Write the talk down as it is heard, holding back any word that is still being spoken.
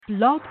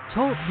Blog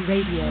Talk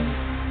Radio.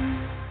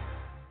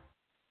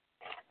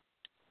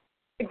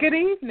 Good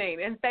evening,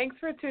 and thanks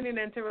for tuning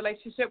in to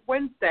Relationship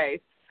Wednesdays.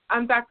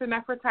 I'm Dr.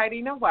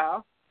 Nefertiti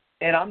Noel.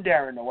 And I'm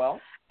Darren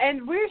Noel.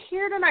 And we're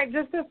here tonight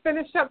just to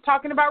finish up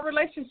talking about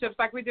relationships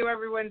like we do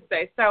every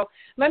Wednesday. So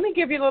let me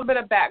give you a little bit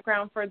of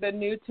background for the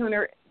new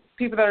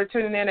people that are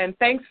tuning in. And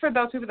thanks for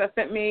those people that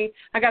sent me.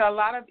 I got a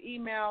lot of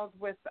emails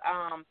with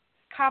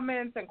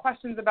comments and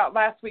questions about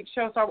last week's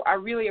show, so I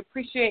really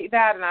appreciate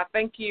that, and I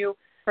thank you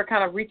for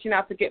kind of reaching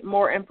out to get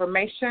more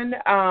information.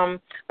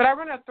 But I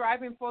run a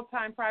thriving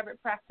full-time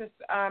private practice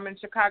in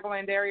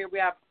Chicagoland area. We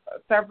have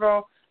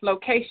several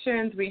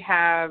locations. We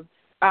have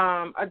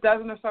a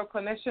dozen or so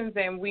clinicians,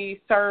 and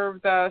we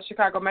serve the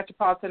Chicago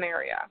metropolitan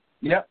area.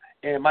 Yep,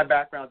 and my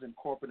background's in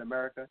corporate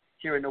America.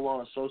 Here at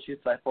Noel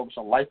Associates, I focus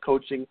on life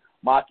coaching,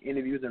 mock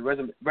interviews, and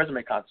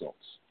resume consults.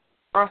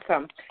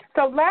 Awesome.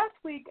 So last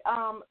week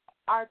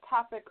our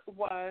topic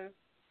was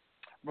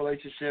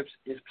relationships,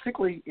 is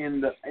particularly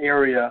in the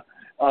area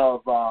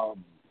of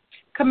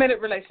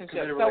committed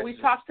relationships. So we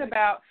talked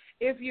about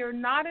if you're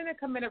not in a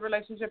committed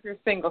relationship, you're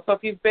single. So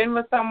if you've been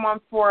with someone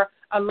for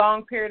a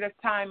long period of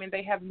time and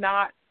they have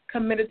not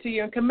committed to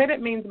you, and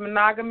committed means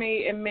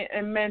monogamy,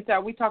 and meant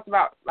we talked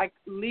about like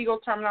legal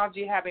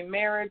terminology, having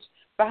marriage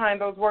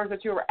behind those words,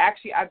 that you were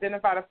actually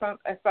identified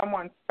as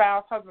someone's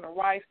spouse, husband or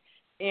wife,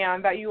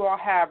 and that you all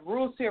have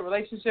rules to your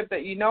relationship,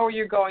 that you know where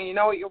you're going, you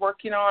know what you're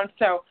working on.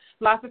 So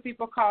lots of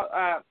people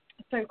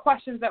sent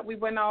questions that we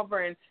went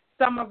over, and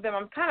some of them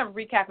I'm kind of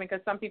recapping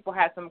because some people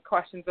had some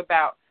questions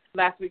about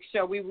last week's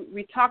show.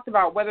 We talked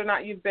about whether or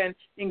not you've been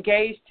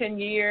engaged 10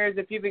 years.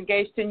 If you've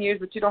engaged 10 years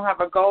but you don't have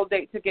a goal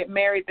date to get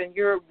married, then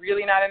you're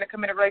really not in a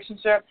committed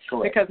relationship.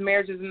 Correct. Because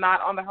marriage is not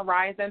on the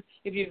horizon.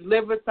 If you've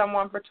lived with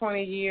someone for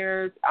 20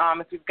 years,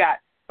 if you've got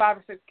 5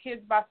 or 6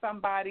 kids by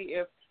somebody,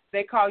 if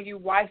they call you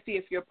wifey,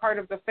 if you're part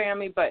of the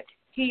family, but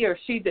he or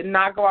she did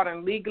not go out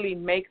and legally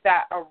make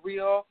that a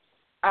real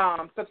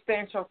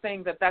substantial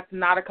thing, that's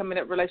not a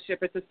committed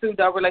relationship. It's a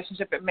pseudo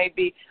relationship. It may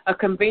be a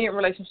convenient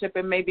relationship.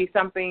 It may be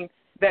something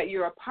that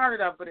you're a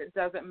part of, but it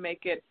doesn't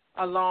make it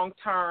a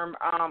long-term,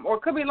 or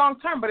it could be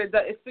long-term, but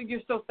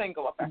you're still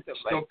single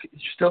effectively.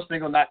 Still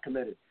single, not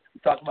committed. We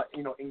talked about,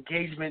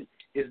 engagement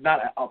is not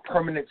a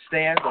permanent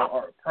stance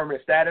or a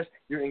permanent status.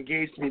 You're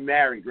engaged to be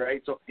married,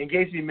 right? So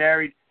engaged to be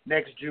married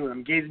next June. I'm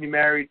engaged to be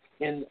married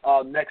in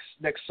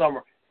next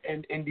summer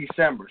in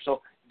December.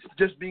 So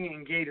just being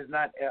engaged is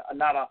not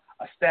a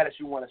status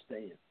you want to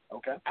stay in,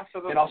 okay?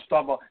 Absolutely. And also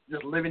talk about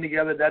just living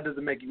together. That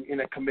doesn't make you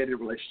in a committed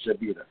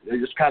relationship either. They're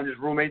just kind of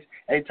just roommates.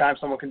 Anytime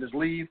someone can just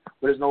leave, but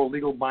there's no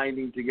legal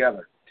binding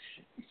together.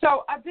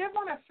 So I did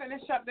want to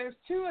finish up. There's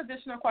 2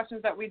 additional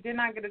questions that we did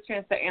not get a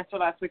chance to answer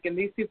last week, and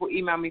these people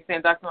emailed me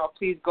saying, Dr. Noel,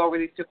 please go over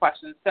these 2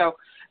 questions. So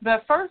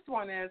the first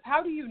one is,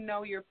 how do you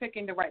know you're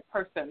picking the right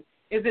person?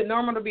 Is it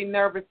normal to be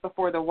nervous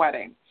before the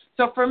wedding?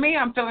 So for me,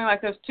 I'm feeling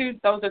like those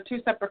are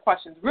 2 separate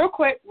questions. Real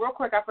quick,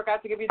 I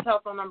forgot to give you a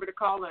telephone number to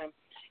call in.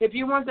 If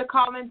you want to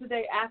call in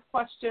today, ask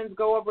questions,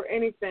 go over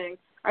anything,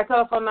 our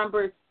telephone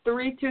number is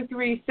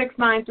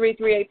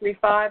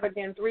 323-693-3835.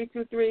 Again,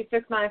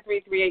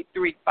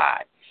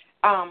 323-693-3835.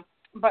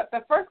 But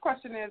the first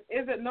question is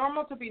it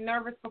normal to be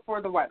nervous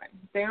before the wedding?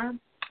 Darren?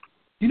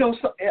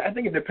 I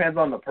think it depends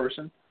on the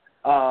person.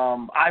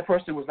 I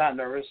personally was not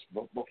nervous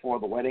before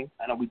the wedding.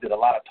 I know we did a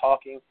lot of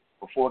talking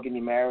before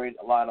getting married,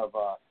 a lot of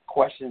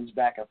questions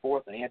back and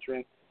forth and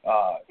answering,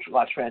 a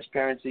lot of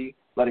transparency,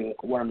 letting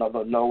one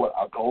another know what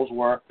our goals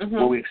were,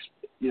 what we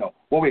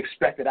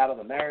expected out of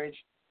the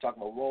marriage,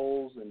 talking about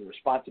roles and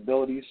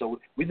responsibilities. So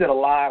we did a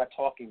lot of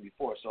talking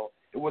before, so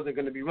it wasn't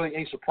going to be really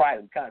any surprise.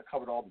 We kind of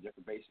covered all the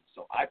different bases.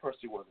 So I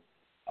personally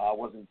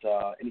wasn't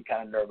any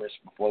kind of nervous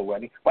before the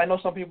wedding, but I know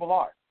some people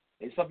are.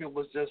 And some people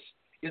was just,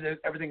 is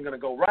everything going to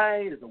go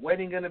right? Is the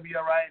wedding going to be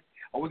all right?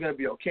 Are we going to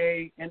be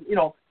okay? And, in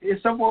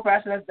some form or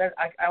fashion, I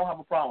don't have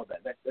a problem with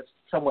that. That's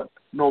somewhat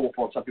normal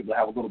for some people to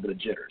have a little bit of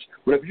jitters.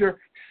 But if you're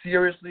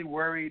seriously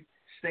worried,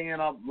 staying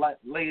up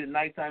late at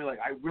nighttime, like,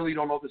 I really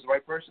don't know if it's the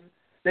right person,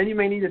 then you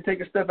may need to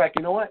take a step back.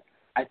 You know what?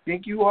 I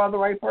think you are the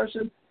right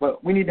person,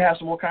 but we need to have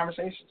some more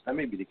conversations. That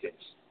may be the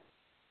case.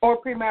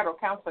 Or premarital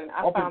counseling.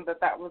 I found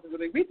that was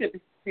we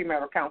did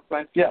premarital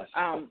counseling. Yes.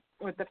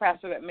 With the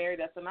pastor that married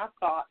us, and I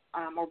thought,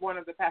 or one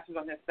of the pastors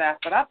on his staff,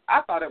 but I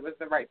thought it was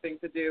the right thing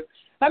to do.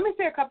 Let me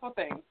say a couple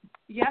things.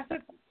 Yes,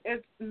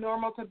 it's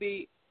normal to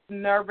be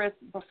nervous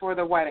before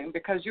the wedding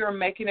because you're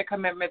making a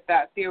commitment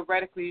that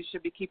theoretically you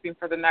should be keeping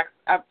for the next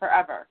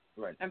forever.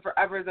 Right. And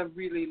forever is a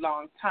really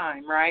long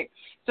time, right?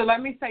 So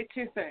let me say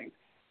 2 things.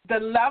 The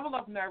level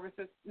of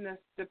nervousness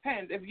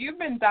depends. If you've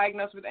been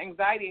diagnosed with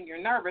anxiety and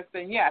you're nervous,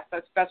 then yes,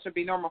 that should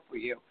be normal for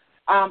you.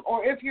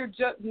 Or if you're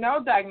just no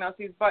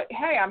diagnoses, but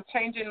hey, I'm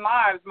changing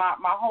lives, my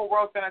whole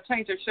world's going to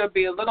change, there should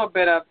be a little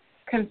bit of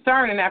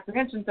concern and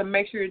apprehension to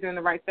make sure you're doing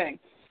the right thing.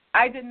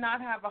 I did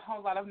not have a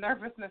whole lot of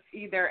nervousness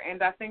either,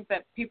 and I think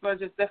that people are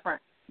just different.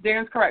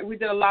 Darren's correct. We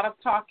did a lot of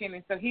talking,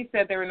 and so he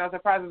said there were no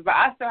surprises, but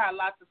I still had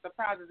lots of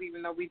surprises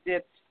even though we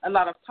did a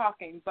lot of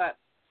talking. But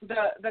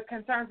the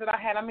concerns that I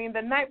had,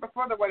 the night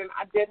before the wedding,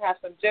 I did have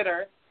some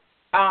jitters.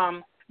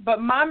 But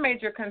my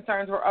major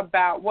concerns were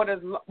about what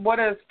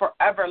does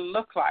forever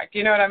look like.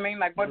 You know what I mean?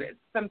 Like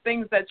some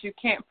things that you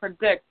can't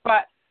predict.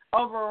 But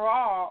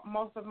overall,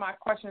 most of my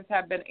questions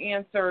have been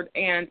answered,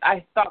 and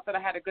I thought that I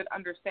had a good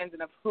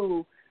understanding of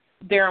who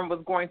Darren was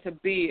going to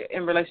be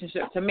in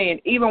relationship to me. And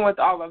even with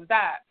all of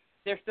that,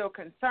 there's still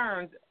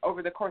concerns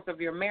over the course of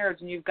your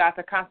marriage, and you've got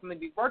to constantly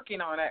be working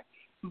on it.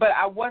 But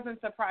I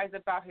wasn't surprised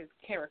about his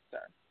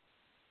character,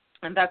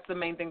 and that's the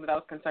main thing that I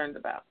was concerned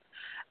about.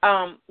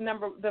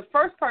 The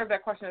first part of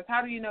that question is,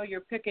 how do you know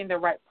you're picking the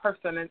right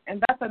person?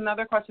 And that's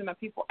another question that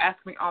people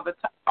ask me all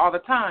the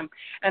time.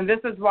 And this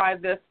is why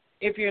this,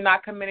 if you're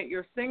not committed,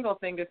 you're single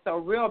thing is so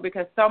real,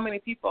 because so many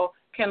people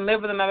can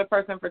live with another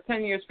person for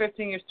 10 years,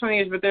 15 years, 20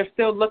 years, but they're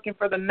still looking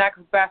for the next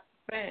best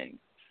thing.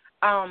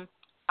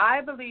 I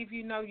believe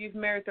you know you've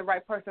married the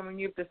right person when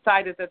you've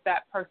decided that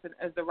that person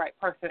is the right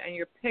person, and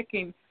you're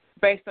picking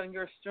based on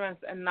your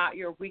strengths and not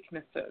your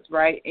weaknesses,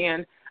 right?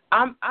 And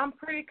I'm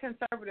pretty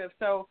conservative,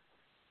 so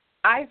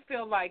I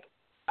feel like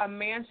a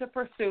man should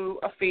pursue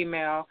a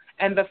female,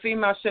 and the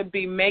female should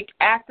be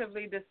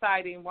actively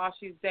deciding while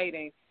she's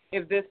dating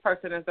if this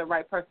person is the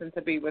right person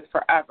to be with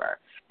forever.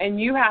 And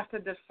you have to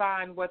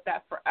define what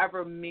that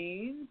forever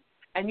means,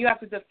 and you have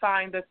to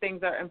define the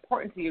things that are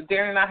important to you.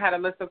 Darren and I had a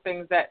list of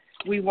things that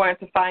we wanted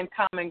to find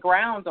common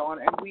ground on,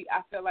 and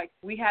I feel like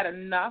we had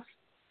enough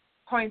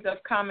points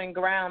of common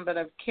ground that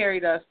have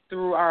carried us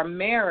through our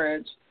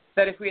marriage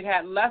that if we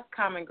had less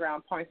common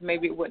ground points,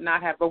 maybe it would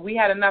not have. But we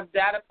had enough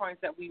data points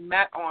that we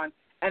met on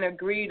and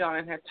agreed on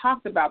and had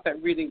talked about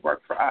that really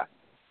worked for us.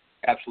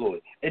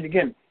 Absolutely. And,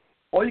 again,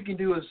 all you can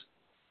do is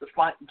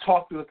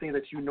talk through the things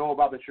that you know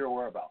about, that you're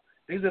aware about.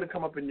 Things that have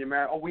come up in your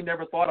marriage, we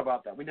never thought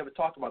about that. We never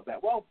talked about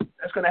that. Well,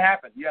 that's going to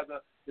happen. You have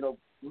to,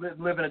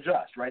 live and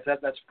adjust, right?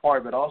 That's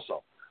part of it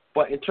also.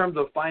 But in terms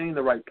of finding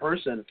the right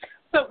person.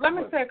 So let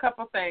me say a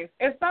couple things.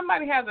 If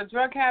somebody has a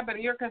drug habit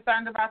and you're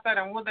concerned about that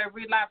and will they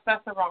relapse,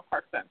 that's the wrong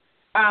person.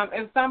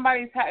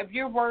 If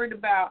you're worried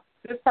about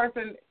this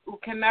person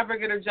can never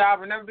get a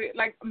job or never be,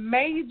 like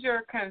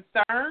major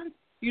concerns,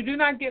 you do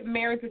not get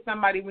married to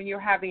somebody when you're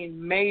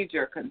having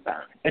major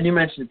concerns. And you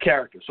mentioned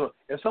character. So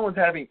if someone's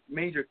having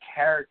major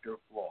character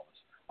flaws,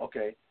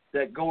 okay,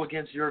 that go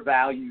against your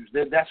values,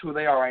 that's who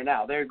they are right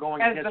now. They're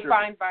going as against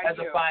defined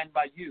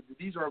by you.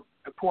 These are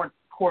important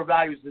core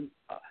values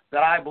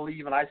that I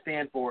believe and I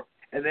stand for,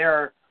 and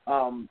they're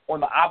on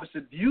the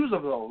opposite views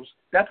of those.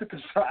 That's a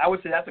concern. I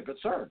would say that's a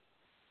concern.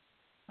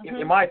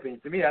 In my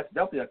opinion, to me, that's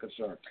definitely a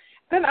concern.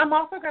 Then I'm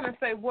also going to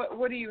say,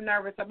 what are you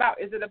nervous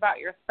about? Is it about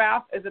your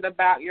spouse? Is it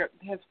about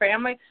his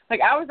family? Like,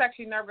 I was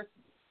actually nervous,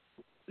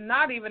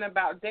 not even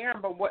about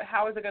Darren, but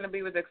how is it going to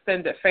be with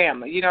extended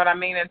family? You know what I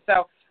mean? And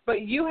so,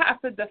 but you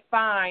have to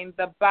define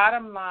the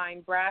bottom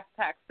line brass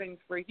tacks things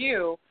for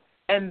you,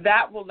 and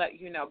that will let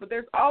you know. But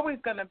there's always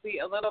going to be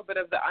a little bit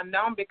of the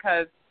unknown,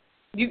 because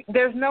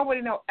there's no way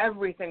to know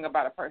everything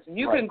about a person.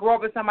 You can grow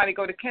up with somebody,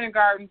 go to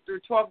kindergarten through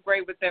 12th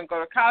grade with them,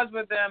 go to college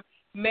with them,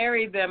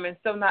 marry them, and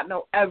still not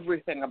know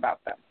everything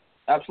about them.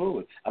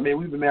 Absolutely. I mean,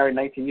 we've been married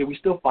 19 years. We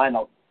still find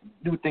out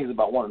new things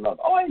about one another.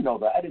 Oh, I didn't know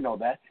that. I didn't know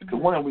that. Because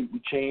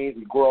we change,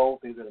 we grow,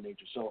 things of that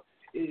nature. So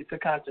it's a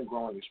constant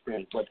growing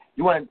experience. But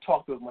you want to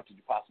talk to as much as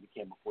you possibly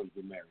can before you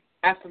get married.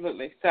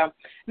 Absolutely. So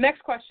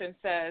next question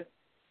says,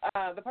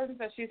 the person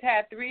says she's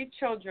had 3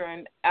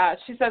 children.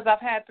 She says, I've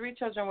had 3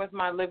 children with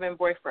my live-in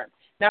boyfriend.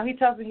 Now he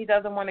tells me he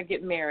doesn't want to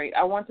get married.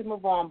 I want to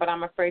move on, but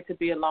I'm afraid to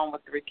be alone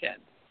with 3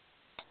 kids.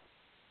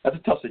 That's a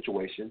tough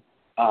situation.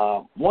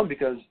 One,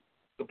 because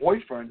the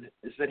boyfriend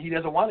said he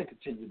doesn't want to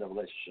continue the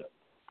relationship.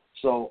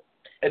 So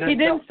he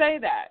didn't say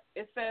that.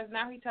 It says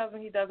now he tells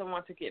me he doesn't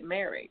want to get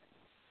married.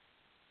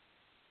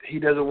 He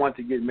doesn't want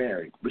to get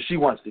married, but she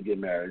wants to get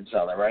married. Is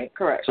that right?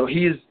 Correct. So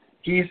he's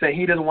saying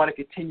he doesn't want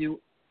to continue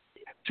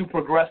to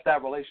progress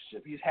that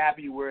relationship. He's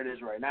happy where it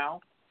is right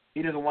now.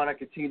 He doesn't want to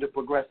continue to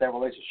progress that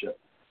relationship.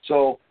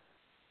 So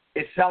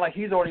it sounds like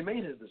he's already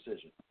made his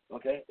decision.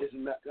 Okay, it's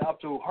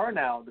up to her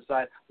now to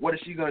decide what is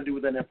she going to do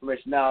with that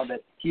information now that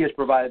he has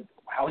provided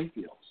how he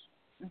feels.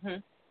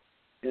 And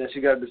then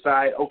she got to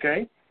decide,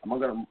 okay, am I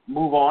going to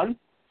move on,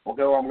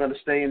 okay, or I'm going to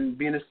stay and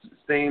be in the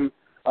same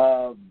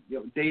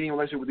dating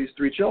relationship with these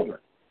 3 children.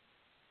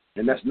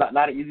 And that's not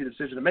an easy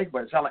decision to make,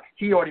 but it sounds like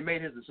he already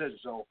made his decision.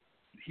 So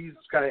he's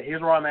kind of,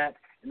 here's where I'm at,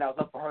 and now it's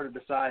up for her to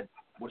decide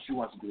what she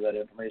wants to do with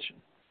that information.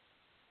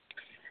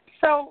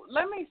 So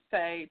let me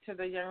say to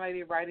the young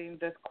lady writing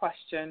this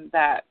question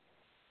that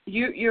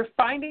you're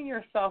finding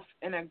yourself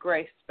in a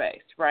gray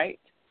space, right?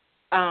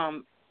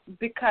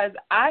 Because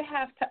I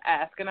have to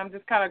ask, and I'm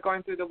just kind of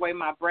going through the way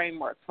my brain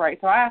works, right?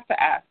 So I have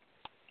to ask,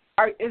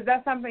 is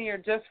that something you're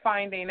just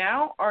finding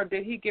out, or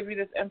did he give you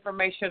this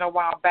information a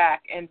while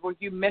back, and were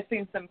you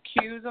missing some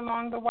cues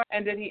along the way?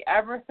 And did he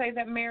ever say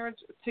that marriage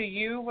to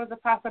you was a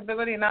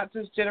possibility, not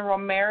just general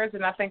marriage?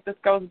 And I think this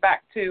goes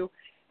back to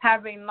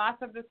having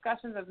lots of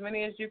discussions, as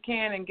many as you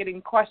can, and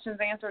getting questions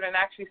answered and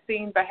actually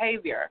seeing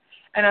behavior.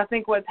 And I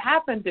think what's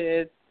happened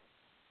is,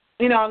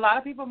 a lot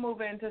of people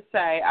move in to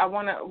say, I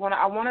want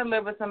to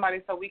live with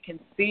somebody so we can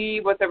see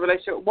what the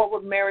relationship, what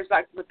would marriage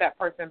like with that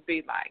person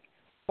be like.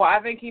 Well, I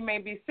think he may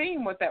be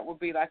seeing what that would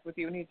be like with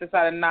you, and he's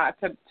decided not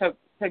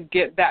to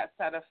get that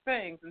set of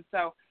things. And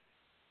so,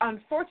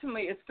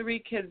 unfortunately, it's 3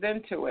 kids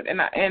into it.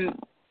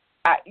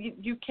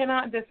 You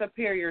cannot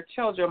disappear your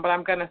children, but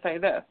I'm going to say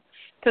this.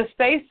 To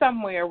stay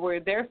somewhere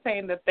where they're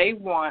saying that they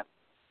want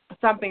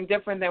something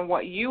different than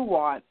what you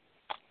want.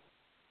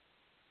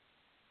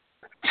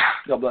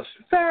 God bless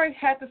you. Sorry,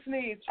 had to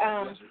sneeze.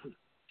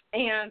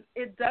 And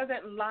it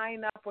doesn't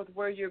line up with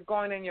where you're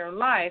going in your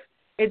life.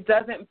 It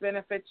doesn't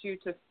benefit you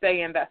to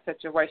stay in that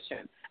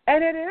situation.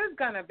 And it is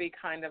going to be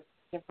kind of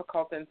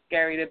difficult and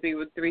scary to be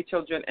with 3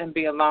 children and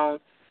be alone.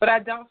 But I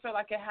don't feel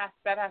like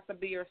that has to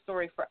be your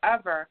story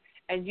forever.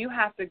 And you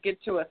have to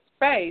get to a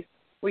space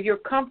where you're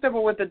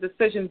comfortable with the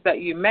decisions that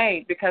you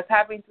made, because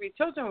having 3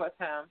 children with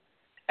him,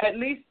 at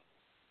least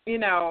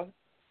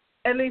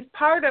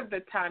part of the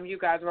time you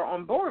guys were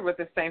on board with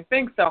the same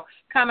thing. So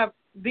kind of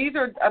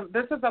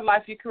this is a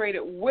life you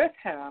created with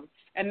him,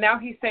 and now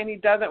he's saying he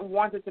doesn't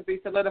want it to be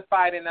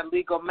solidified in a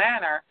legal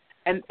manner,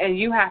 and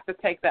you have to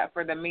take that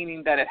for the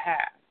meaning that it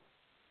has.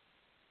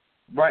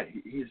 Right.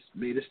 He's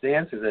made a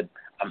stance that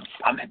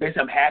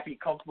I'm happy,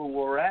 comfortable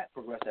where we're at,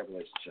 progress that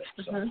relationship.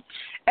 So. Mm-hmm.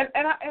 And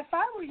if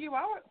I were you,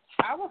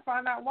 I would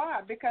find out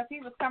why, because he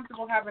was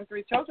comfortable having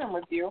 3 children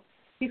with you.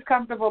 He's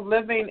comfortable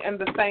living in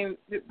the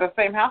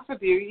same house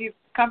with you. He's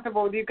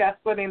comfortable with you guys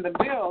splitting the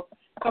bills.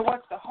 So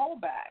what's the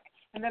holdback?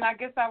 And then I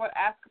guess I would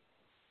ask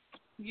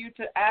you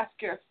to ask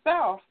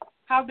yourself,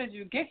 how did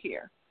you get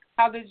here?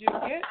 How did you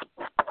get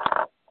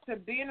to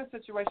be in a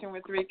situation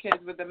with 3 kids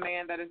with a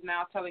man that is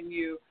now telling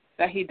you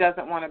that he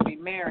doesn't want to be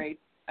married?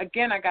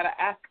 Again, I got to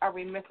ask, are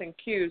we missing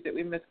cues? Did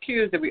we miss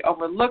cues? Did we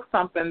overlook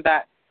something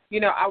that,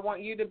 I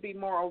want you to be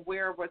more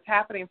aware of what's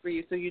happening for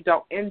you so you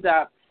don't end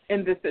up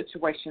in this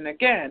situation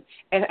again.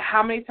 And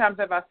how many times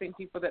have I seen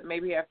people that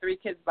maybe have 3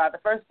 kids by the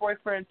first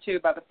boyfriend, 2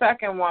 by the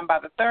second, 1 by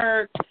the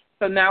third.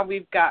 So now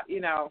we've got,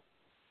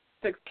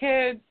 6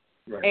 kids.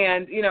 Right.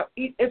 And,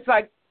 it's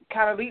like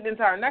kind of leading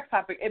into our next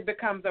topic. It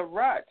becomes a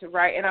rut,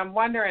 right? And I'm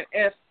wondering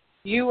if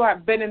you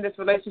have been in this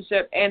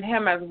relationship and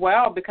him as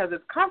well because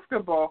it's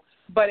comfortable,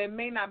 but it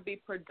may not be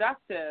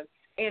productive.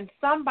 And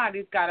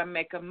somebody's got to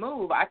make a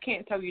move. I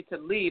can't tell you to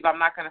leave. I'm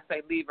not going to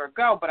say leave or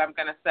go, but I'm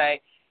going to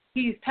say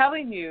he's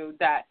telling you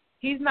that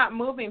he's not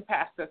moving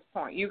past this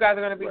point. You guys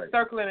are going to be right.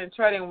 Circling and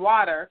treading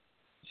water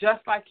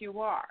just like you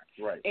are.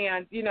 Right.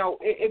 And,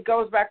 it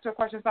goes back to a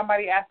question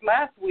somebody asked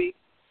last week.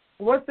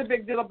 What's the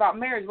big deal about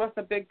marriage? What's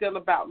the big deal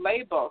about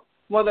labels?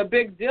 Well, the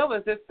big deal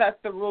is it sets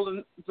the rules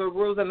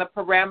and the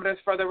parameters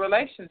for the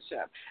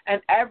relationship.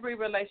 And every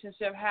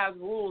relationship has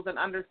rules and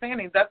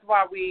understandings. That's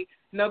why we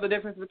know the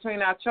difference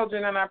between our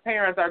children and our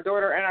parents, our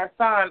daughter and our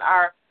son,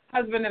 our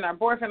husband and our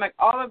boyfriend. Like,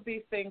 all of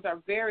these things are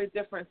very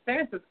different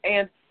stances.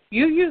 And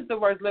you use the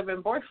words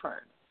live-in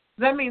boyfriend.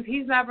 That means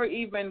he's never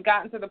even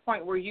gotten to the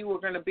point where you were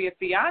going to be a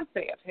fiance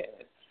of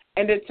his.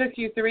 And it took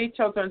you 3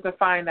 children to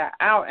find that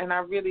out. And I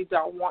really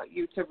don't want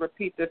you to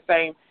repeat the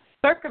same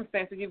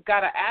circumstances. You've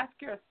got to ask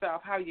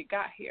yourself how you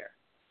got here.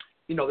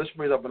 This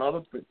brings up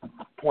another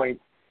point.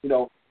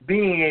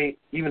 Being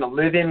even a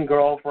live-in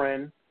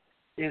girlfriend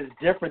is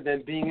different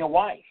than being a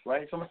wife,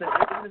 right? Someone said,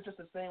 it's just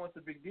the same. What's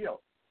the big deal?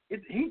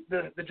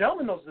 The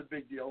gentleman knows the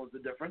big deal is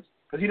the difference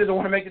because he doesn't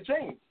want to make a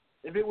change.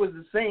 If it was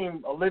the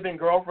same, a live-in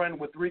girlfriend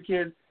with 3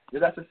 kids, if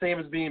that's the same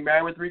as being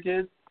married with 3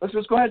 kids, let's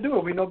just go ahead and do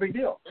it. We no big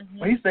deal. Mm-hmm.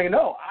 But he's saying,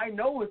 no, I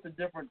know it's a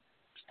different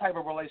type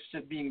of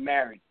relationship being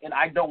married, and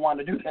I don't want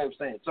to do that. I'm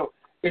saying. So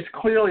it's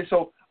clearly,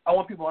 so I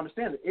want people to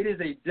understand that it is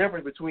a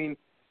difference between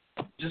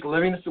just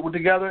living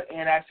together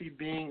and actually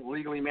being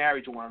legally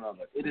married to one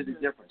another. It is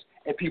a difference,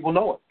 and people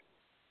know it.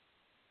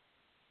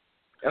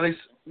 At least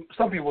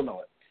some people know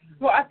it.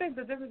 Well, I think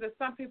the difference is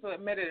some people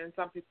admit it and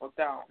some people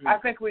don't. Mm-hmm. I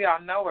think we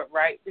all know it,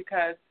 right?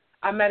 Because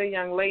I met a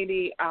young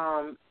lady.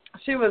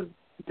 She was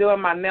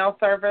doing my nail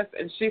service,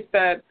 and she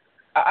said,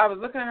 I was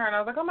looking at her, and I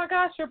was like, oh, my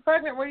gosh, you're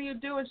pregnant. What do you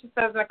do? And she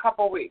says, in a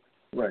couple of weeks.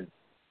 Right.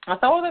 I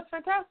thought, oh, that's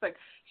fantastic.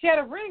 She had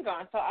a ring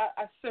on, so I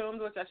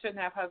assumed, which I shouldn't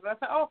have husband. I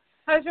said, oh,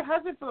 how does your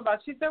husband feel about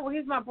it? She said, well,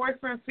 he's my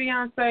boyfriend,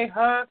 fiance,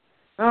 hug.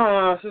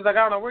 Oh, she was like, I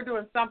don't know, we're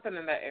doing something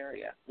in that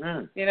area,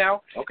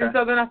 Okay. And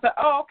so then I said,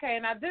 oh, okay,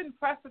 and I didn't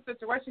press the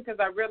situation because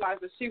I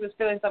realized that she was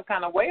feeling some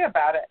kind of way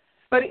about it.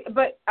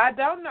 But I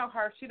don't know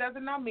her. She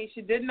doesn't know me.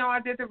 She didn't know I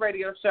did the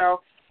radio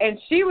show, and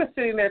she was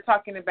sitting there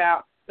talking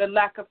about the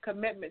lack of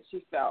commitment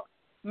she felt.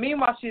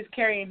 Meanwhile, she's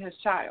carrying his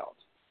child.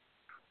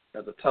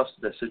 That's a tough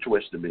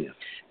situation to be in.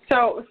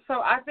 So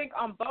I think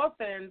on both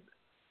ends,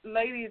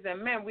 ladies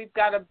and men, we've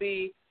got to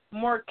be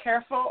more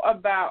careful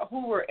about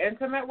who we're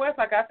intimate with.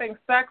 Like, I think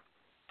sex,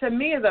 to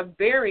me, is a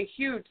very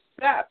huge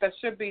step that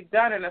should be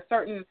done in a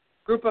certain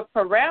group of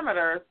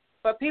parameters,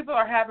 but people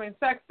are having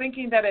sex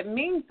thinking that it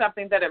means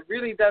something that it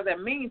really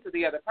doesn't mean to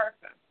the other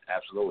person.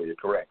 Absolutely, you're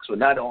correct. So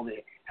not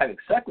only having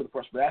sex with a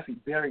person, but actually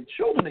bearing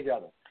children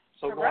together.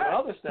 So correct. Going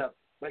another step,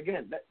 but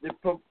again,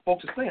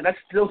 folks are saying that's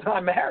still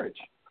not marriage.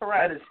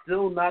 Correct. That is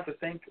still not the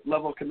same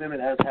level of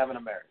commitment as having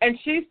a marriage. And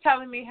she's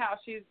telling me how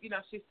she's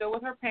still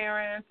with her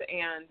parents,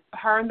 and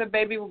her and the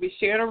baby will be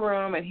sharing a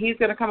room, and he's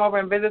going to come over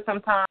and visit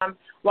sometime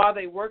while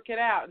they work it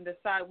out and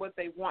decide what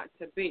they want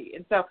to be.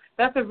 And so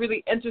that's a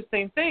really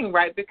interesting thing,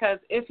 right? Because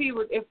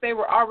if they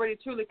were already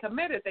truly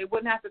committed, they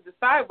wouldn't have to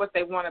decide what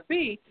they want to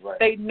be. Right.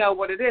 They know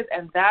what it is,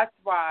 and that's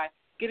why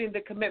getting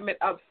the commitment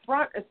up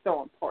front is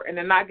so important,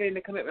 and not getting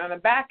the commitment on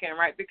the back end,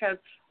 right? Because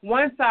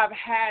once I've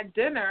had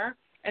dinner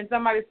and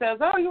somebody says,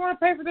 oh, you want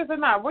to pay for this or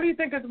not? What do you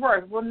think it's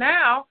worth? Well,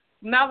 now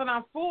that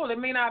I'm full, it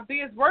may not be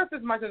as worth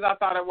as much as I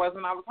thought it was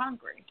when I was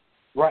hungry.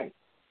 Right.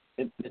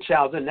 And the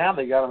child's in now,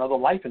 they got another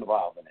life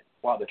involved in it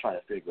while they're trying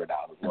to figure it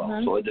out as well.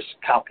 Mm-hmm. So it just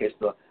complicates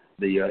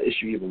the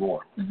issue even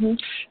more. Mm-hmm.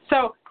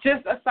 So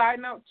just a side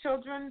note,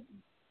 children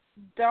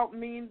don't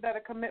mean that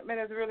a commitment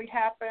has really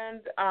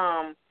happened.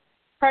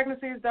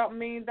 Pregnancies don't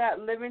mean that.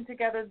 Living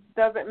together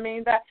doesn't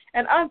mean that.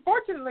 And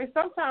unfortunately,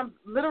 sometimes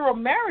literal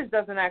marriage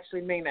doesn't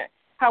actually mean it.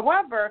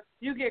 However,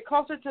 you get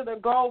closer to the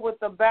goal with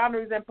the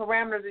boundaries and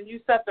parameters, and you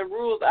set the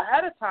rules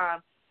ahead of time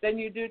than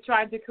you do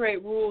trying to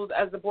create rules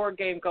as the board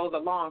game goes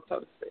along, so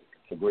to speak.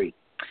 Agreed.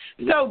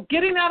 So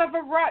getting out of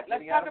a rut.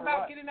 Let's talk about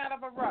rut. getting out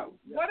of a rut.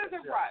 Yes, What is a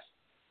yes.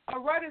 rut? A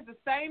rut is the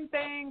same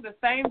thing, the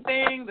same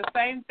thing, the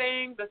same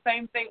thing, the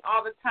same thing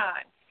all the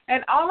time.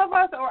 And all of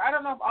us, or I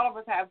don't know if all of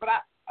us have, but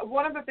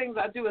one of the things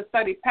I do is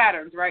study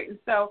patterns, right? And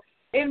so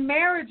in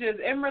marriages,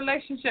 in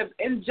relationships,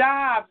 in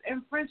jobs,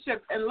 in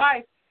friendships, in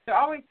life, there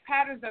are always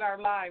patterns that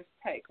our lives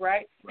take,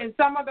 right? And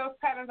some of those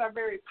patterns are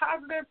very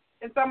positive,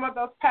 and some of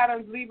those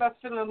patterns leave us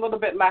feeling a little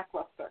bit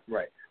lackluster.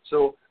 Right.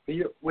 So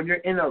when you're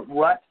in a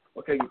rut,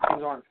 okay,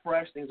 things aren't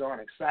fresh, things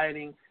aren't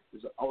exciting,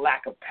 there's a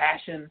lack of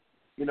passion,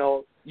 you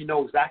know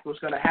exactly what's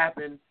going to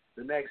happen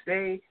the next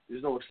day,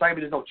 there's no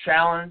excitement, there's no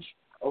challenge,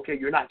 okay,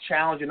 you're not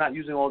challenged, you're not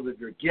using all of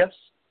your gifts,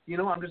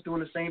 I'm just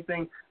doing the same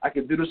thing, I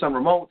can do this on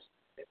remotes,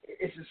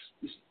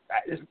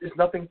 it's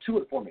nothing to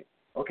it for me,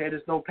 okay,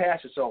 there's no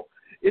passion, so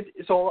it's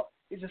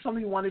just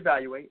something you want to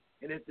evaluate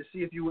and to see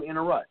if you were in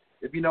a rut.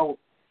 If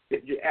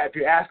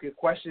you're asking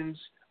questions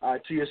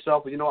to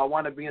yourself, I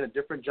want to be in a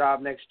different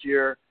job next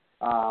year.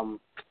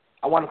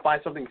 I want to find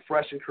something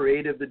fresh and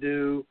creative to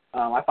do.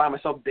 I find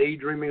myself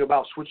daydreaming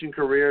about switching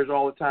careers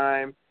all the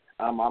time.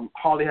 I'm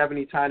hardly having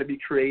any time to be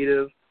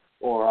creative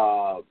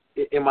or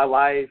in my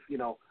life.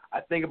 I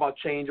think about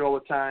change all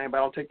the time, but I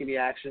don't take any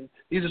action.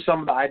 These are some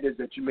of the ideas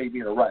that you may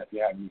be in a rut if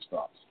you have these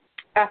thoughts.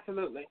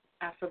 Absolutely.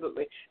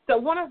 Absolutely. So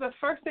one of the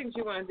first things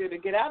you want to do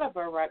to get out of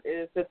a rut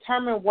is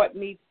determine what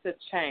needs to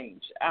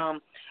change.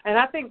 And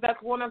I think that's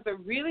one of the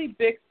really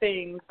big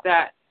things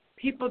that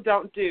people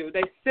don't do.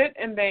 They sit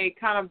and they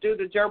kind of do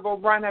the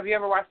gerbil run. Have you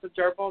ever watched the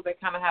gerbil? They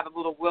kind of have a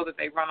little wheel that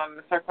they run on in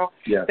a circle.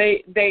 Yeah.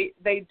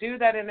 They do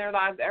that in their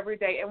lives every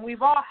day. And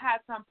we've all had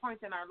some point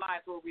in our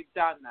lives where we've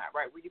done that,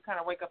 right, where you kind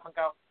of wake up and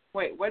go,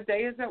 wait, what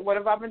day is it? What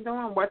have I been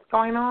doing? What's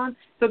going on?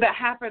 So that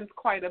happens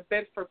quite a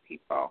bit for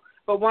people.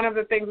 But one of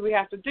the things we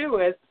have to do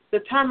is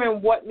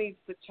determine what needs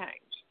to change.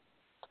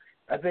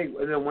 I think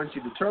then once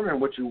you determine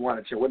what you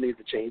want to change, what needs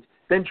to change,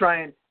 then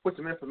try and put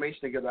some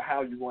information together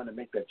how you want to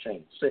make that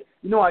change. Say,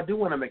 I do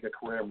want to make a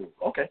career move.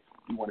 Okay.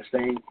 You want to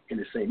stay in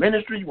the same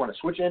industry? You want to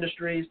switch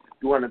industries?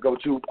 You want to go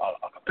to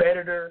a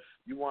competitor?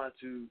 You want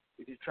to,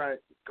 if you're trying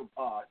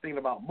thinking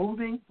about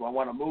moving, do I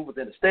want to move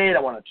within the state? I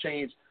want to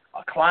change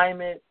a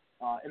climate.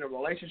 In a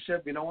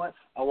relationship,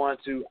 I want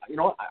to,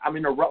 I'm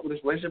in a rut with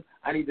this relationship.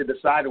 I need to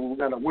decide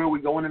where are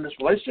we going in this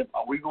relationship?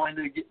 Are we going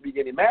to be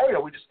getting married? Or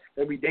are we just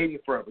going to be dating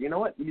forever? You know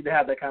what? You need to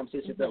have that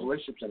conversation if that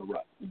relationship's in a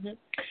rut. Mm-hmm.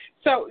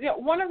 So,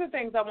 one of the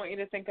things I want you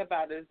to think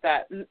about is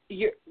that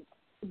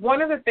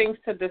one of the things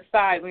to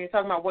decide when you're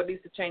talking about what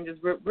needs to change is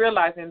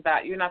realizing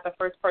that you're not the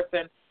first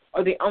person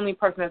or the only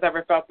person that's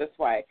ever felt this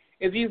way.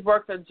 If you've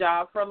worked a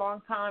job for a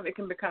long time, it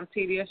can become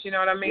tedious. You know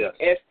what I mean?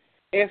 Yes.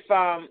 If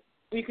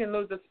you can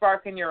lose the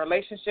spark in your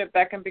relationship,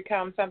 that can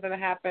become something that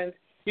happens.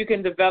 You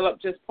can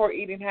develop just poor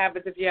eating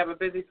habits if you have a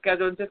busy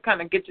schedule and just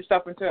kind of get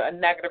yourself into a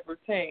negative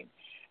routine.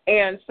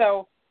 And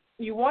so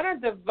you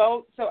want to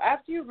devote, so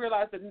after you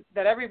realize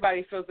that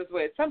everybody feels this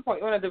way, at some point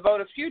you want to devote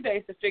a few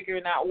days to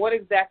figuring out what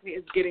exactly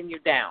is getting you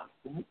down.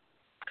 Mm-hmm.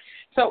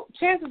 So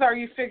chances are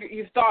you've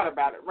thought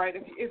about it, right?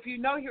 If you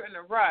know you're in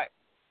a rut,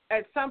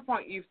 at some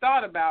point you've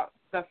thought about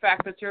the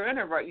fact that you're in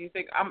a rut. You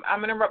think,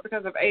 I'm in a rut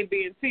because of A,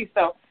 B, and C.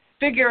 So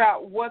figure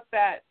out what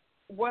that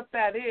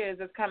is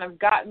that's kind of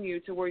gotten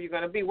you to where you're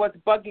going to be, what's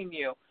bugging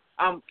you.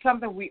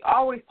 Something we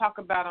always talk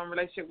about on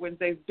Relationship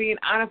Wednesdays, being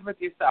honest with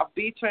yourself,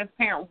 be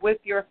transparent with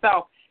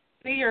yourself,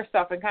 see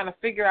yourself, and kind of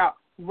figure out,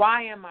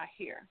 why am I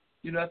here?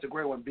 That's a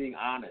great one, being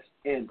honest.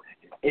 And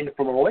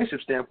from a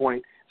relationship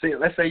standpoint,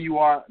 let's say you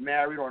are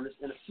married or in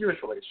a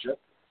serious relationship,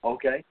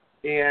 okay,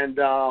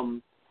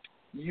 and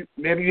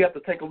maybe you have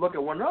to take a look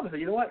at one another and say,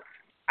 you know what,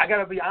 I got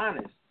to be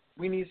honest.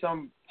 We need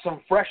some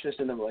freshness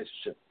in the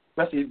relationship.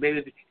 Especially maybe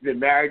if you've been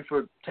married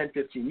for 10,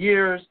 15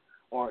 years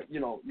or,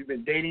 you've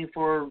been dating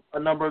for a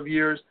number of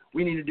years,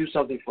 we need to do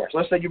something fresh.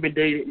 Let's say you've been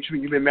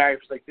married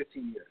for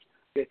 15 years.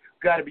 Okay?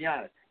 We've got to be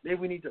honest. Maybe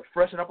we need to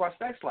freshen up our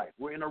sex life.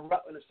 We're in a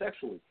rut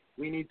sexually.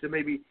 We need to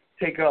maybe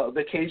take a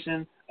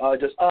vacation,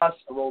 just us,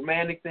 a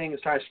romantic thing,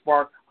 and try to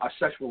spark our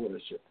sexual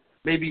relationship.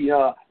 Maybe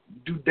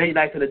do date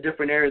nights in a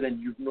different area than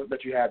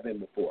you have been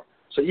before.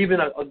 So even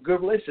a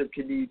good relationship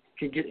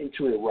can get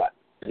into a rut.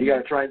 You got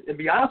to try and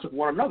be honest with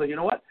one another. You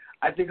know what?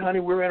 I think, honey,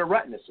 we're in a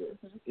rut in this area.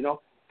 You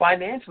know,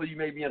 financially, you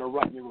may be in a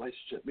rut in your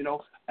relationship. You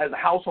know, as a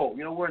household,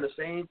 you know, we're in the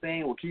same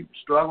thing. We'll keep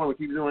struggling. We'll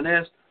keep doing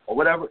this or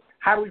whatever.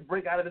 How do we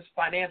break out of this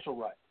financial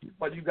rut?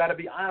 But you got to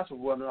be honest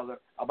with one another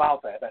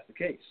about that. If that's the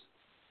case.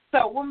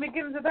 So when we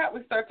get into that,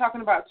 we start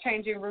talking about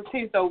changing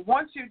routine. So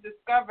once you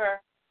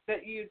discover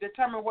that you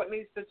determine what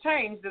needs to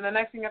change, then the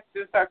next thing you have to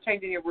do is start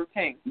changing your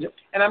routine. Yep.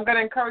 And I'm going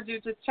to encourage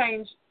you to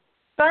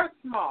start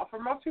small. For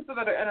most people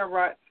that are in a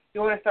rut,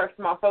 you want to start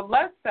small. So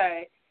let's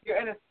say you're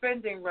in a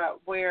spending rut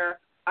where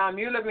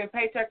you're living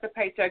paycheck to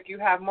paycheck. You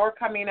have more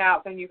coming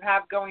out than you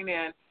have going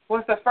in.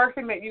 What's the first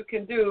thing that you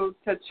can do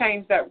to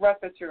change that rut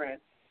that you're in?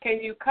 Can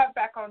you cut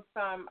back on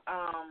some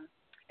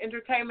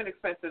entertainment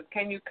expenses?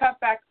 Can you cut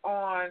back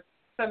on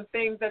some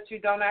things that you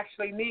don't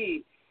actually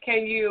need?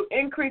 Can you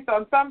increase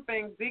on some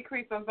things,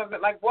 decrease on something?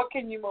 Like, what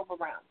can you move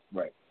around?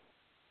 Right.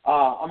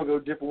 I'm going to go a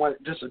different one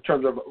just in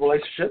terms of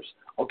relationships,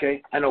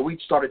 okay? I know we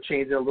started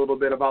changing a little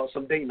bit about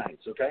some date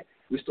nights, okay?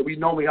 We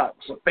normally have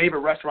some favorite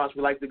restaurants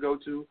we like to go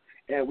to,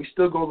 and we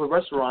still go to the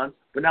restaurants,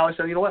 but now we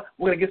said, you know what,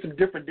 we're going to get some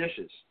different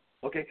dishes,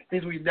 okay?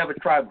 Things we've never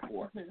tried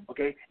before,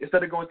 okay?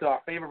 Instead of going to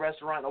our favorite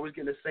restaurant and always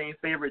getting the same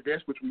favorite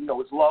dish, which we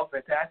know is love,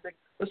 fantastic,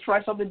 let's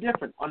try something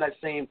different on that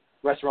same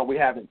restaurant we've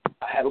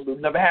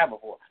never had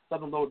before,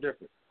 something a little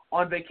different.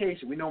 On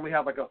vacation, we normally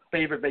have like a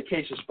favorite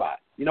vacation spot.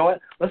 You know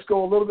what? Let's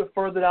go a little bit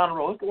further down the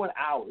road. Let's go an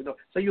hour. You know,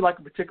 say you like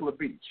a particular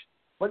beach,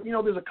 but you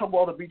know there's a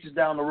couple other beaches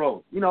down the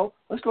road. You know,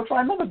 let's go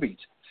try another beach.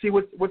 See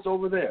what's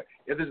over there.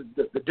 If there's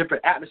the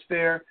different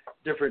atmosphere,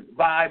 different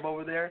vibe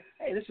over there,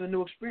 hey, this is a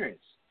new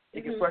experience.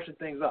 It can freshen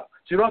things up.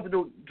 So you don't have to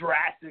do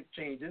drastic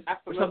changes.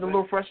 Absolutely. But something a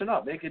little freshen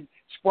up. It can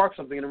spark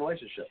something in a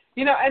relationship.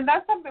 You know, and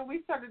that's something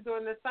we started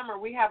doing this summer.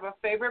 We have a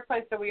favorite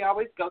place that we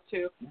always go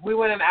to. We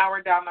went an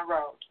hour down the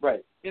road.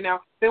 Right. You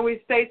know, then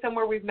we stayed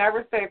somewhere we've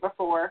never stayed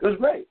before. It was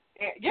great.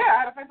 And, yeah, I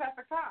had a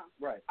fantastic time.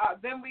 Right.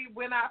 Then we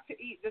went out to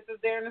eat. This is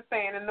there in the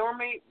sand. And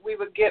normally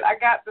I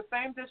got the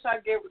same dish I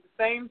get with the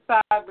same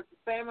side, with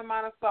the same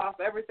amount of sauce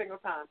every single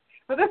time.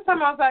 But this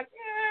time I was like,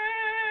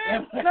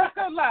 let's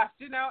go left,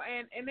 you know,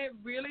 and it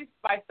really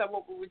spiced up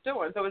what we were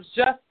doing. So it's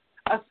just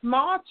a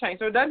small change.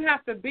 So it doesn't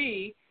have to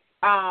be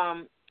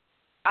I'm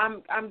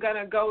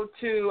gonna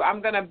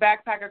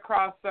backpack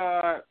across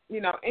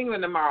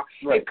England tomorrow.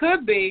 Right. It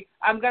could be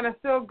I'm gonna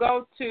still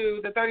go to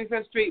the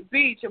 35th Street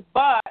beach,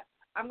 but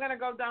I'm gonna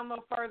go down a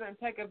little further and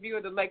take a view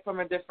of the lake from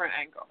a different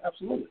angle.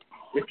 Absolutely.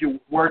 If you're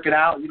working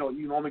out, you know,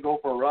 you normally go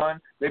for a run.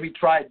 Maybe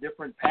try a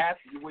different path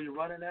where you're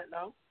running at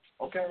now.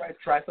 Okay, right.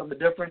 Try something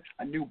different.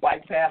 A new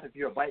bike path if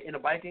you're into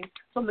biking.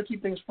 Something to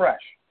keep things fresh,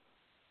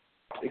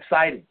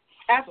 exciting.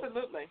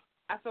 Absolutely.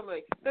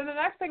 Then the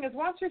next thing is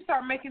once you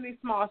start making these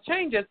small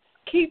changes,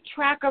 keep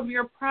track of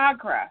your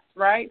progress,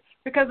 right?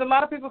 Because a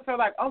lot of people feel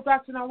like, oh,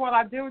 Dr. Noel,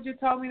 I did what you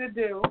told me to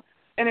do,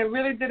 and it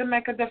really didn't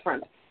make a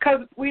difference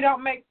because we're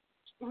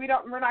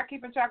not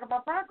keeping track of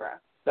our progress.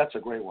 That's a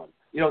great one.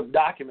 You know,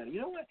 document it.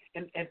 You know what?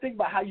 And think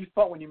about how you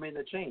felt when you made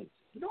the change.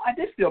 You know, I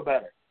did feel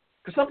better.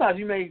 Because sometimes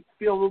you may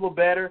feel a little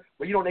better,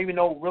 but you don't even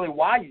know really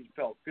why you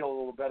feel a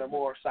little better,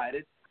 more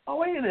excited. Oh,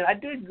 wait a minute, I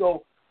did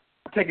go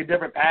take a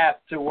different path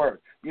to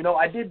work. You know,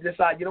 I did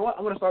decide, you know what,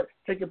 I'm going to start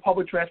taking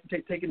public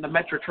transportation, taking the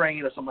Metro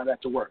train or something like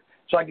that to work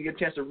so I can get a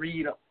chance to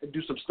read and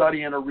do some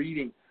studying or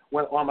reading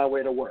on my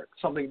way to work,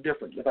 something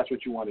different if that's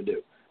what you want to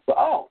do. But,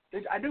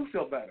 I do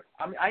feel better.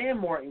 I mean, I am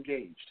more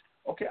engaged.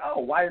 Okay,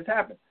 why did this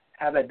happen?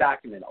 Have that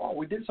document.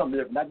 We did something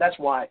different. That's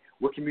why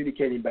we're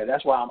communicating better.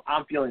 That's why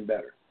I'm feeling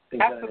better.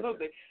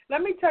 Absolutely.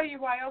 Let me tell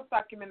you why else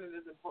documenting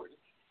is important.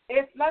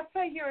 If, let's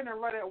say you're in a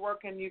rut at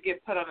work and you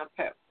get put on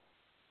a PIP,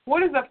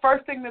 what is the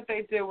first thing that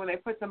they do when they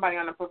put somebody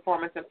on a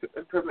performance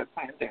improvement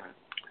plan, Darren?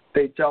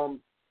 They tell them,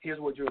 here's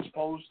what you're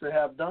supposed to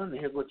have done, and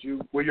here's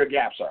where your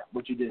gaps are,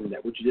 what you didn't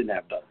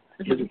have done.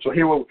 So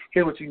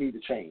here's what you need to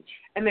change.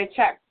 And they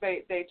track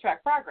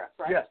progress,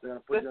 right? Yes.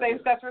 The same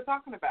steps we're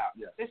talking about.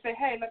 Yes. They say,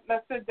 hey,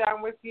 let's sit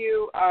down with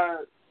you,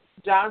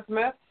 John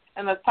Smith,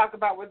 and let's talk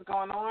about what's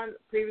going on.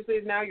 Previously,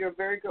 now you're a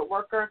very good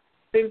worker.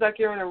 Seems like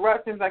you're in a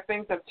rut. Seems like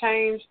things have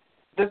changed.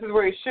 This is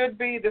where you should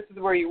be. This is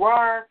where you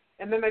are.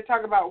 And then they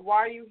talk about why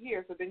are you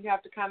here. So then you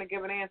have to kind of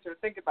give an answer and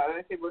think about it.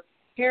 And they say, well,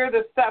 here are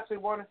the steps we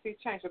want to see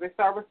change. So they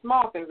start with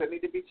small things that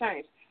need to be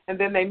changed. And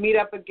then they meet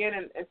up again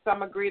in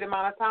some agreed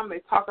amount of time. They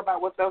talk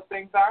about what those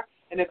things are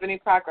and if any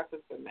progress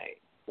has been made.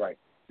 Right.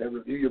 They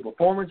review your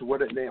performance.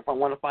 If I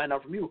want to find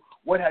out from you,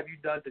 what have you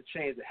done to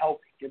change, to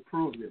help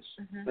improve this?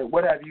 Like,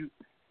 what have you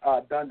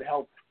done to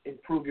help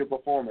improve your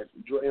performance,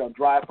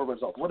 drive for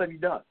results? What have you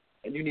done?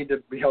 And you need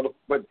to be able to,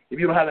 but if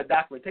you don't have that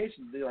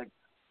documentation, you're like,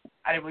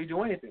 I didn't really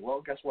do anything.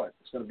 Well, guess what?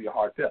 It's going to be a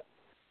hard PIP.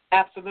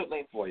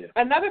 Absolutely. For you.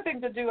 Another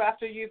thing to do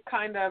after you've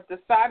kind of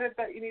decided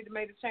that you need to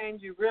make a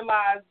change, you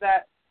realize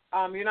that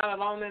you're not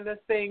alone in this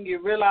thing.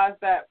 You realize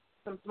that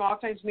some small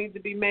changes need to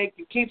be made.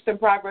 You keep some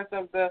progress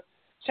of the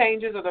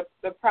changes or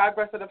the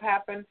progress that have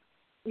happened,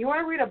 you want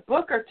to read a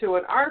book or two,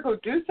 an article,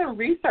 do some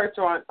research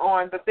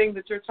on the things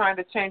that you're trying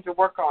to change or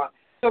work on.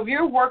 So if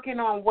you're working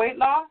on weight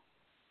loss,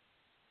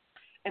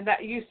 and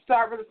that you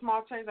start with a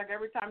small change, like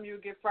every time you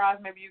get fries,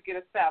 maybe you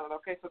get a salad.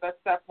 Okay, so that's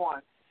step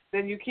one.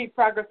 Then you keep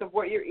progress of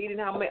what you're eating,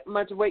 how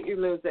much weight you're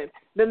losing.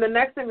 Then the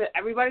next thing that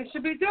everybody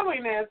should be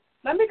doing is,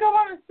 let me go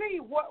out and see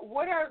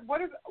what are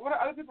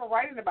other people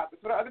writing about this?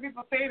 What are other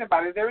people saying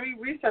about it? Is there any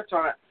research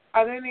on it?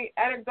 Are there any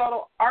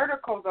anecdotal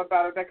articles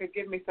about it that could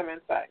give me some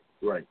insight?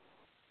 Right.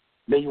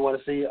 Then you want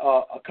to see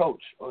a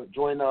coach or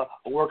join a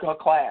workout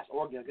class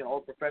or a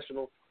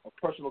professional or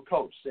personal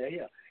coach. Say,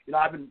 yeah,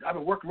 I've been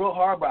working real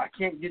hard, but I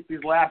can't get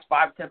these last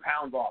 5 to 10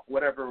 pounds off.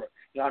 Whatever.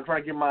 I'm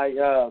trying to get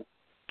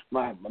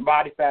my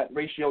body fat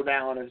ratio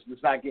down. It's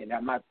not getting that.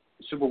 I'm not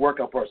a super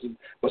workout person,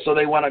 but so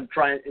they want to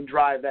try and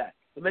drive that.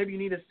 So maybe you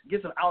need to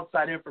get some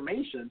outside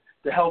information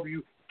to help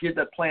you get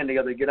that plan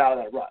together, get out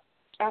of that rut.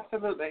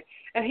 Absolutely.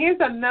 And here's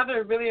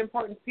another really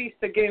important piece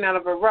to getting out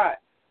of a rut.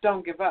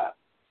 Don't give up.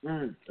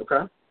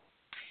 Okay.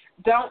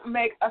 Don't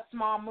make a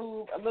small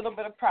move, a little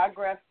bit of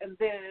progress, and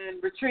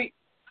then retreat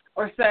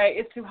or say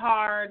it's too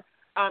hard.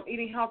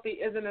 Eating healthy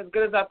isn't as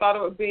good as I thought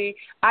it would be.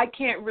 I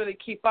can't really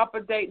keep up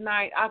a date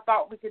night. I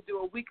thought we could do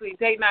a weekly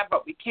date night,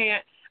 but we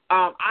can't.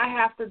 I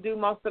have to do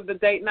most of the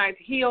date nights.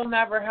 He'll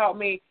never help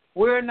me.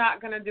 We're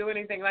not going to do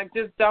anything. Like,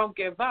 just don't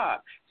give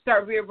up.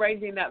 Start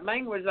rearranging that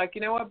language. Like,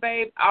 you know what,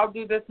 babe, I'll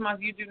do this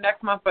month, you do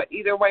next month, but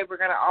either way, we're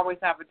going to always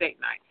have a date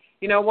night.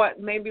 You know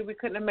what, maybe we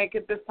couldn't make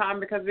it this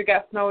time because we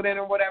got snowed in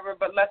or whatever,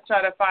 but let's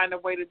try to find a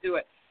way to do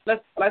it.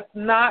 Let's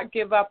not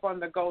give up on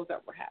the goals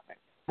that we're having.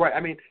 Right. I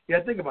mean,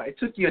 think about it. It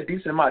took you a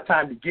decent amount of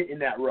time to get in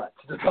that rut,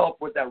 to develop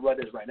what that rut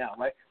is right now,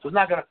 right? So it's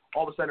not going to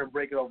all of a sudden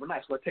break it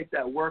overnight. So it takes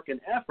that work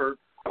and effort,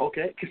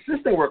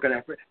 consistent work and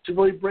effort, to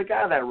really break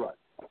out of that rut.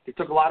 It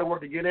took a lot of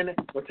work to get in it,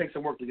 but it takes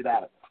some work to get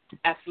out of it.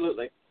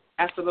 Absolutely.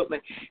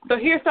 So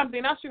here's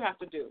something else you have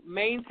to do.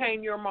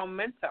 Maintain your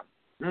momentum.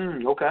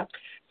 Okay.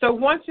 So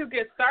once you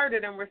get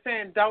started, and we're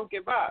saying don't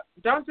give up,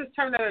 don't just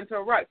turn that into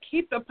a rut.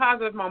 Keep the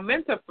positive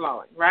momentum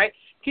flowing, right?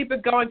 Keep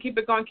it going.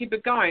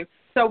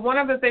 So one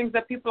of the things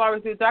that people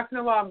always do, Dr.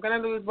 Noel, I'm going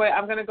to lose weight.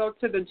 I'm going to go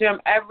to the gym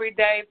every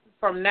day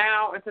from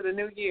now into the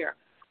new year.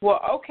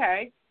 Well,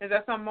 okay, is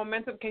that some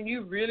momentum? Can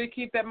you really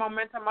keep that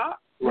momentum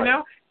up? Right. You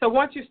know? So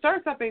once you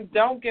start something,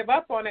 don't give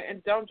up on it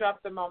and don't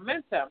drop the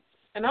momentum.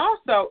 And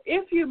also,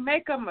 if you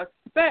make a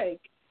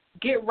mistake,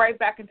 get right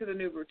back into the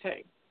new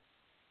routine.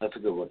 That's a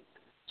good one.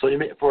 So you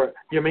may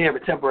have a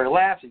temporary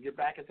lapse, you get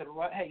back into the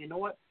rut. Hey, you know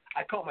what?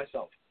 I caught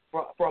myself.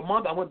 For a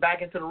month, I went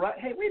back into the rut.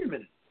 Hey, wait a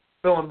minute.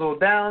 Feeling a little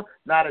down,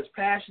 not as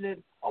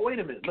passionate. Oh, wait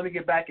a minute. Let me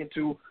get back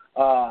into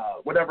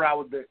whatever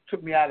that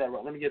took me out of that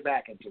rut. Let me get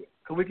back into it.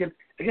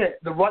 Because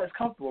the rut is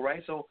comfortable,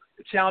 right? So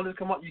the challenges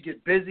come up. You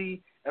get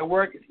busy at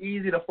work. It's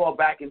easy to fall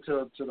back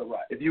into the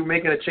rut. If you're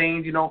making a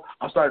change,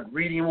 I started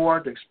reading more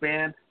to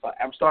expand.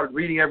 I've started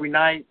reading every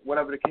night,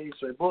 whatever the case.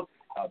 So a book,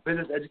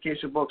 business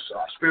education books,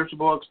 spiritual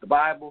books, the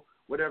Bible,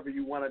 whatever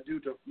you want to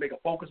do to make a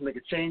focus, make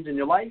a change in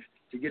your life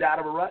to get out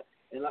of a rut.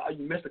 And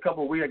you missed a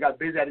couple of weeks. I got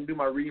busy. I didn't do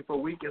my reading for a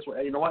week. Guess what?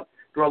 Hey, you know what?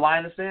 Throw a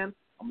line in the sand.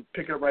 I'm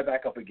picking it right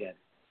back up again.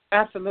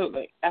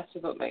 Absolutely.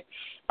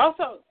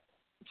 Also,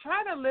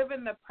 try to live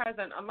in the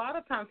present. A lot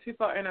of times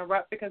people are in a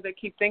rut because they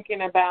keep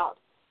thinking about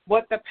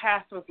what the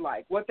past was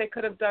like, what they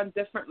could have done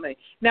differently.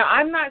 Now,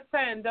 I'm not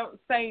saying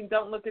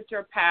don't look at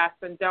your past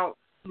and don't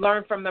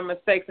learn from the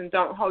mistakes and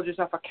don't hold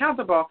yourself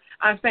accountable.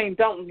 I'm saying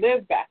don't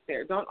live back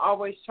there. Don't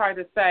always try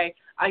to say,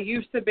 I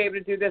used to be able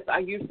to do this, I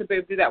used to be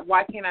able to do that.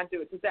 Why can't I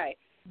do it today?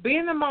 Be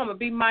in the moment.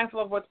 Be mindful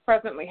of what's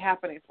presently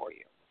happening for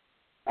you.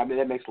 I mean,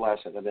 that makes a lot of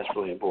sense, and that's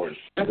really important.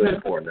 Really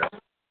important.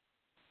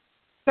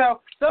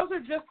 So those are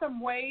just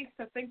some ways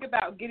to think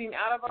about getting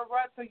out of a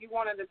rut. So you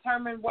want to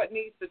determine what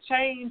needs to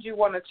change. You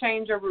want to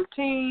change your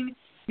routine.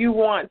 You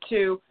want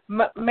to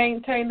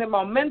maintain the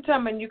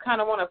momentum, and you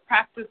kind of want to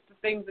practice the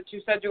things that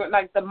you said you would,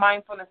 like the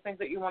mindfulness things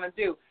that you want to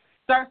do.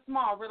 Start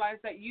small. Realize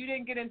that you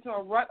didn't get into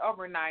a rut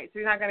overnight, so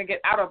you're not going to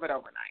get out of it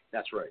overnight.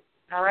 That's right.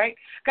 All right.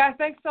 Guys,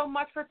 thanks so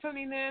much for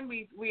tuning in.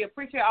 We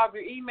appreciate all of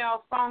your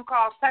emails, phone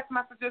calls, text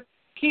messages.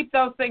 Keep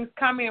those things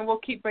coming, and we'll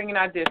keep bringing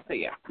ideas to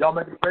you. Y'all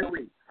make a great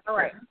week. All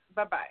right.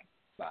 Bye-bye.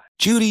 Bye.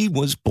 Judy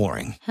was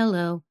boring.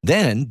 Hello.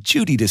 Then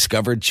Judy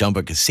discovered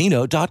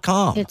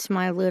ChumbaCasino.com. It's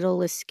my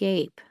little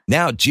escape.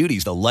 Now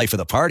Judy's the life of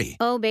the party.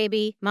 Oh,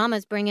 baby,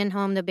 mama's bringing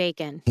home the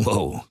bacon.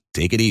 Whoa,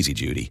 take it easy,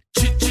 Judy.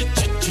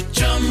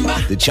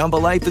 The Chumba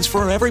life is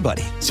for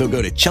everybody. So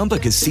go to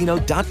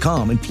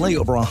ChumbaCasino.com and play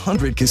over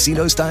 100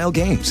 casino-style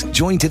games.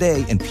 Join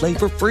today and play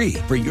for free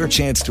for your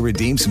chance to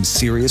redeem some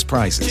serious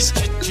prizes.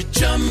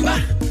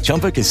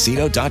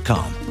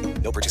 ChumbaCasino.com.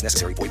 No purchase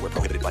necessary. Void where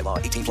prohibited by law.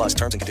 18+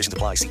 terms and conditions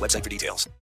apply. See website for details.